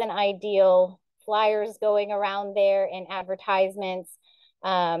less than ideal flyers going around there and advertisements.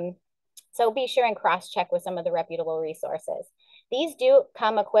 So be sure and cross-check with some of the reputable resources. These do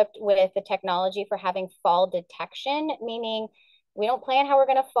come equipped with the technology for having fall detection, meaning we don't plan how we're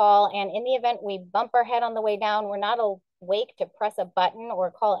going to fall, and in the event we bump our head on the way down, we're not awake to press a button or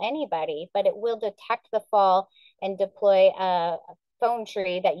call anybody, but it will detect the fall and deploy a phone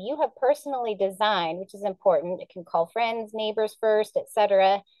tree that you have personally designed, which is important. It can call friends, neighbors first,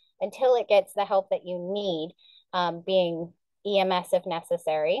 etc., until it gets the help that you need, being EMS if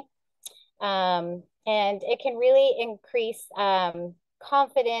necessary. And it can really increase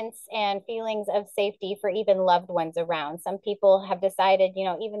confidence and feelings of safety for even loved ones around. Some people have decided, you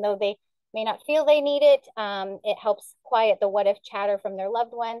know, even though they may not feel they need it, it helps quiet the what if chatter from their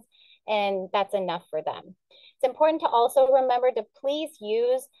loved ones, and that's enough for them. It's important to also remember to please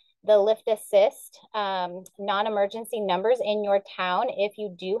use the Lift Assist non-emergency numbers in your town if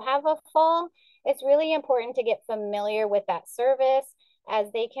you do have a fall. It's really important to get familiar with that service.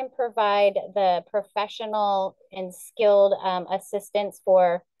 as they can provide the professional and skilled assistance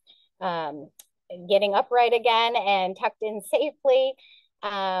for getting upright again and tucked in safely.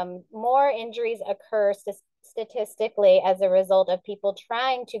 More injuries occur statistically as a result of people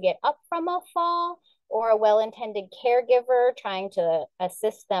trying to get up from a fall or a well-intended caregiver trying to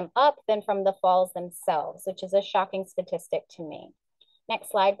assist them up than from the falls themselves, which is a shocking statistic to me.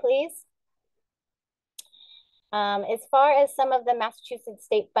 Next slide, please. As far as some of the Massachusetts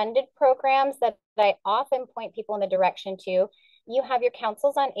state-funded programs that I often point people in the direction to, you have your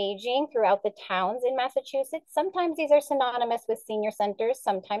councils on aging throughout the towns in Massachusetts. Sometimes these are synonymous with senior centers,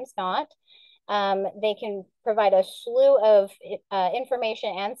 sometimes not. They can provide a slew of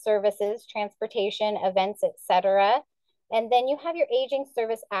information and services, transportation, events, etc. And then you have your aging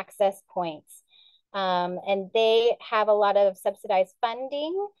service access points. And they have a lot of subsidized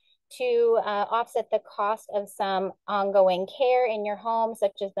funding to offset the cost of some ongoing care in your home,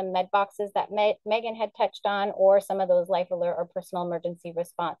 such as the med boxes that Meagan had touched on, or some of those life alert or personal emergency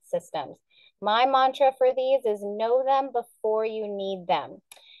response systems. My mantra for these is know them before you need them.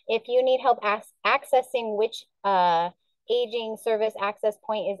 If you need help accessing which aging service access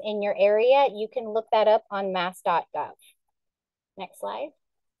point is in your area, you can look that up on mass.gov. Next slide.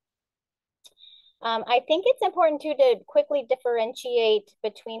 I think it's important too to quickly differentiate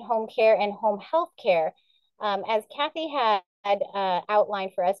between home care and home health care. As Kathy had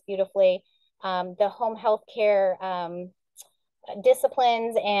outlined for us beautifully, the home health care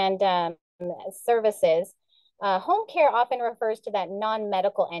disciplines and services. Home care often refers to that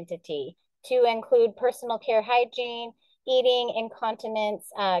non-medical entity to include personal care, hygiene, eating, incontinence,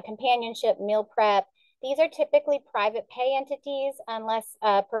 companionship, meal prep. These are typically private pay entities unless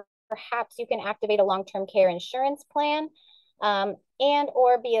perhaps you can activate a long-term care insurance plan and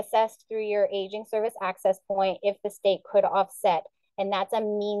or be assessed through your aging service access point if the state could offset. And that's a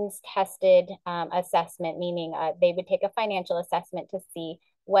means-tested assessment, meaning they would take a financial assessment to see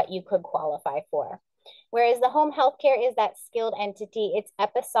what you could qualify for. Whereas the home health care is that skilled entity. It's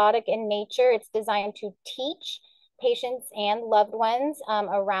episodic in nature. It's designed to teach patients and loved ones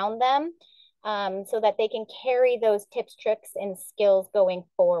around them so that they can carry those tips, tricks, and skills going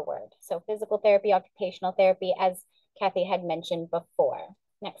forward. So physical therapy, occupational therapy, as Kathy had mentioned before.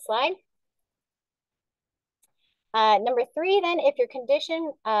 Next slide. Number 3, then, if your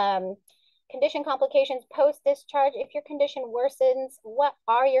condition complications post-discharge, if your condition worsens, what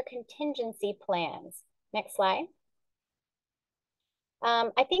are your contingency plans? Next slide.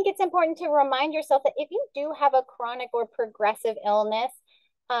 I think it's important to remind yourself that if you do have a chronic or progressive illness,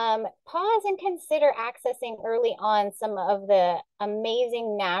 pause and consider accessing early on some of the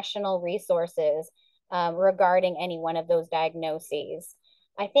amazing national resources regarding any one of those diagnoses.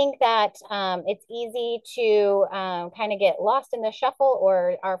 I think that it's easy to kind of get lost in the shuffle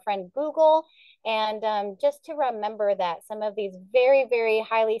or our friend Google, and just to remember that some of these very, very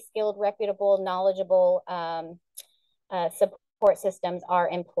highly skilled, reputable, knowledgeable support systems are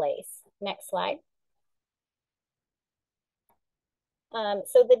in place. Next slide.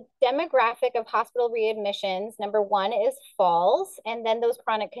 So the demographic of hospital readmissions, number 1 is falls, and then those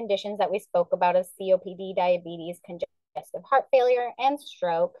chronic conditions that we spoke about as COPD, diabetes, congestive heart failure, and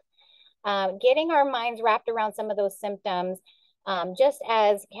stroke. Getting our minds wrapped around some of those symptoms, just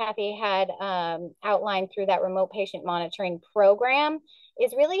as Kathy had outlined through that remote patient monitoring program,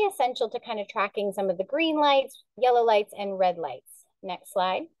 is really essential to kind of tracking some of the green lights, yellow lights, and red lights. Next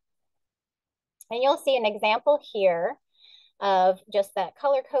slide. And you'll see an example here of just that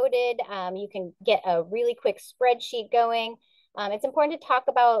color-coded. You can get a really quick spreadsheet going. It's important to talk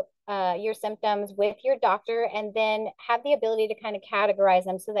about your symptoms with your doctor and then have the ability to kind of categorize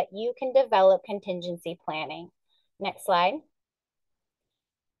them so that you can develop contingency planning. Next slide.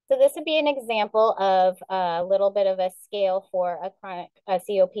 So this would be an example of a little bit of a scale for a chronic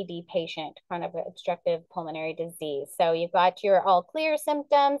COPD patient, chronic obstructive pulmonary disease. So you've got your all clear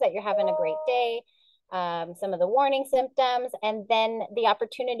symptoms, that you're having a great day, some of the warning symptoms, and then the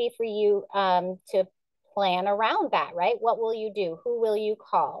opportunity for you to plan around that, right? What will you do? Who will you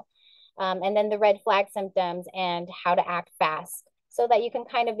call? And then the red flag symptoms and how to act fast so that you can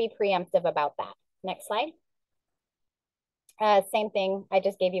kind of be preemptive about that. Next slide. Same thing, I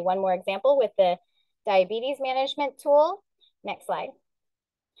just gave you one more example with the diabetes management tool. Next slide.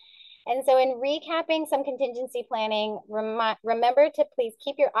 And so in recapping some contingency planning, remember to please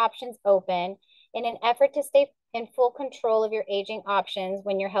keep your options open in an effort to stay in full control of your aging options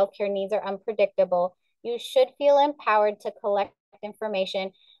when your healthcare needs are unpredictable. You should feel empowered to collect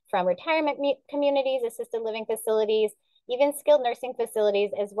information from retirement communities, assisted living facilities, even skilled nursing facilities,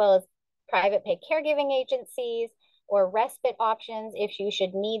 as well as private pay caregiving agencies, or respite options if you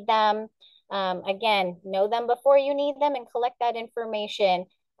should need them. Again, know them before you need them and collect that information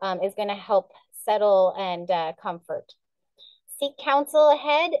is going to help settle and comfort. Seek counsel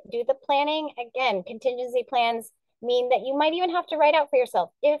ahead, do the planning. Again, contingency plans mean that you might even have to write out for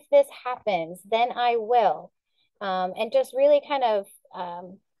yourself, if this happens, then I will. And just really kind of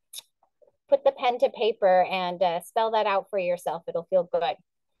put the pen to paper and spell that out for yourself. It'll feel good.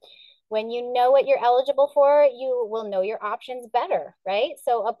 When you know what you're eligible for, you will know your options better, right?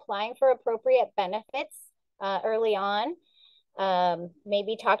 So applying for appropriate benefits early on,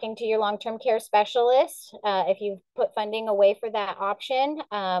 maybe talking to your long-term care specialist if you've put funding away for that option,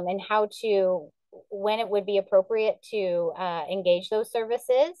 and when it would be appropriate to engage those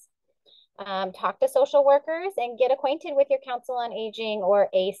services. Talk to social workers and get acquainted with your Council on Aging or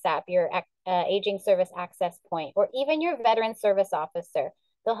ASAP, your Aging Service Access Point, or even your Veteran Service Officer.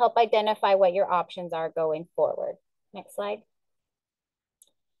 They'll help identify what your options are going forward. Next slide.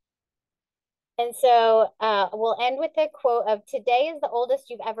 And so we'll end with a quote of, "Today is the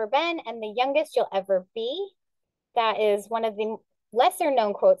oldest you've ever been and the youngest you'll ever be." That is one of the lesser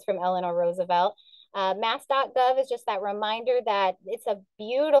known quotes from Eleanor Roosevelt. Mass.gov is just that reminder that it's a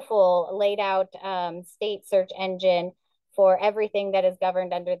beautiful laid out state search engine for everything that is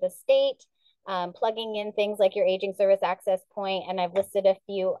governed under the state. Plugging in things like your Aging Service Access Point, and I've listed a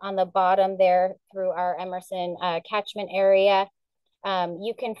few on the bottom there through our Emerson catchment area.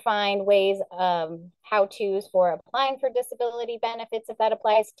 You can find ways, how-tos for applying for disability benefits if that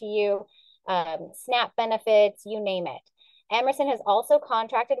applies to you, SNAP benefits, you name it. Emerson has also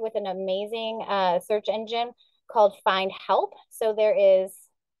contracted with an amazing search engine called Find Help. So there is,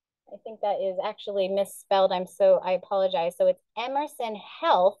 I think that is actually misspelled. I apologize. So it's Emerson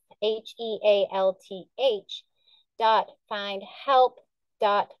Health,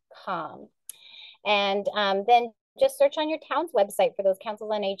 HEALTH.findhelp.com. And then just search on your town's website for those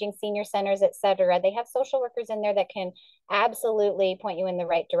Council on Aging, senior centers, etc. They have social workers in there that can absolutely point you in the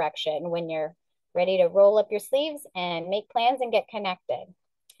right direction when you're ready to roll up your sleeves and make plans and get connected.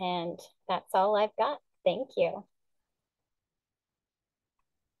 And that's all I've got. Thank you.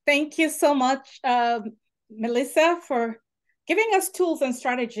 Thank you so much, Melissa, for giving us tools and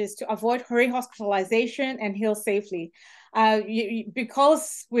strategies to avoid rehospitalization and heal safely.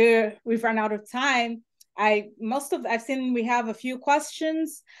 Because we've run out of time, I've seen we have a few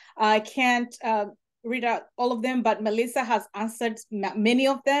questions. I can't read out all of them, but Melissa has answered many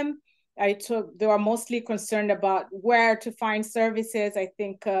of them. They were mostly concerned about where to find services. I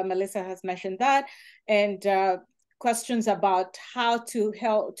think Melissa has mentioned that, and questions about how to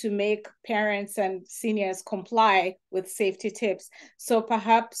help to make parents and seniors comply with safety tips. So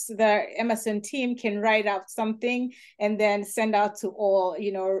perhaps the Emerson team can write out something and then send out to all,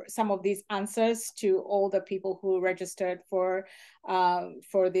 some of these answers to all the people who registered for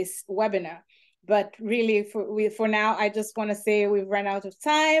this webinar. But really, for now, I just want to say we've run out of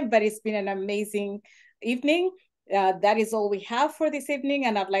time, but it's been an amazing evening. That is all we have for this evening,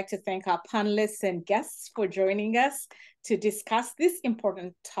 and I'd like to thank our panelists and guests for joining us to discuss this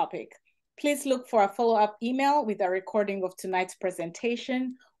important topic. Please look for a follow-up email with a recording of tonight's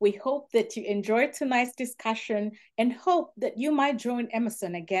presentation. We hope that you enjoyed tonight's discussion and hope that you might join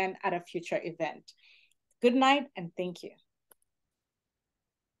Emerson again at a future event. Good night, and thank you.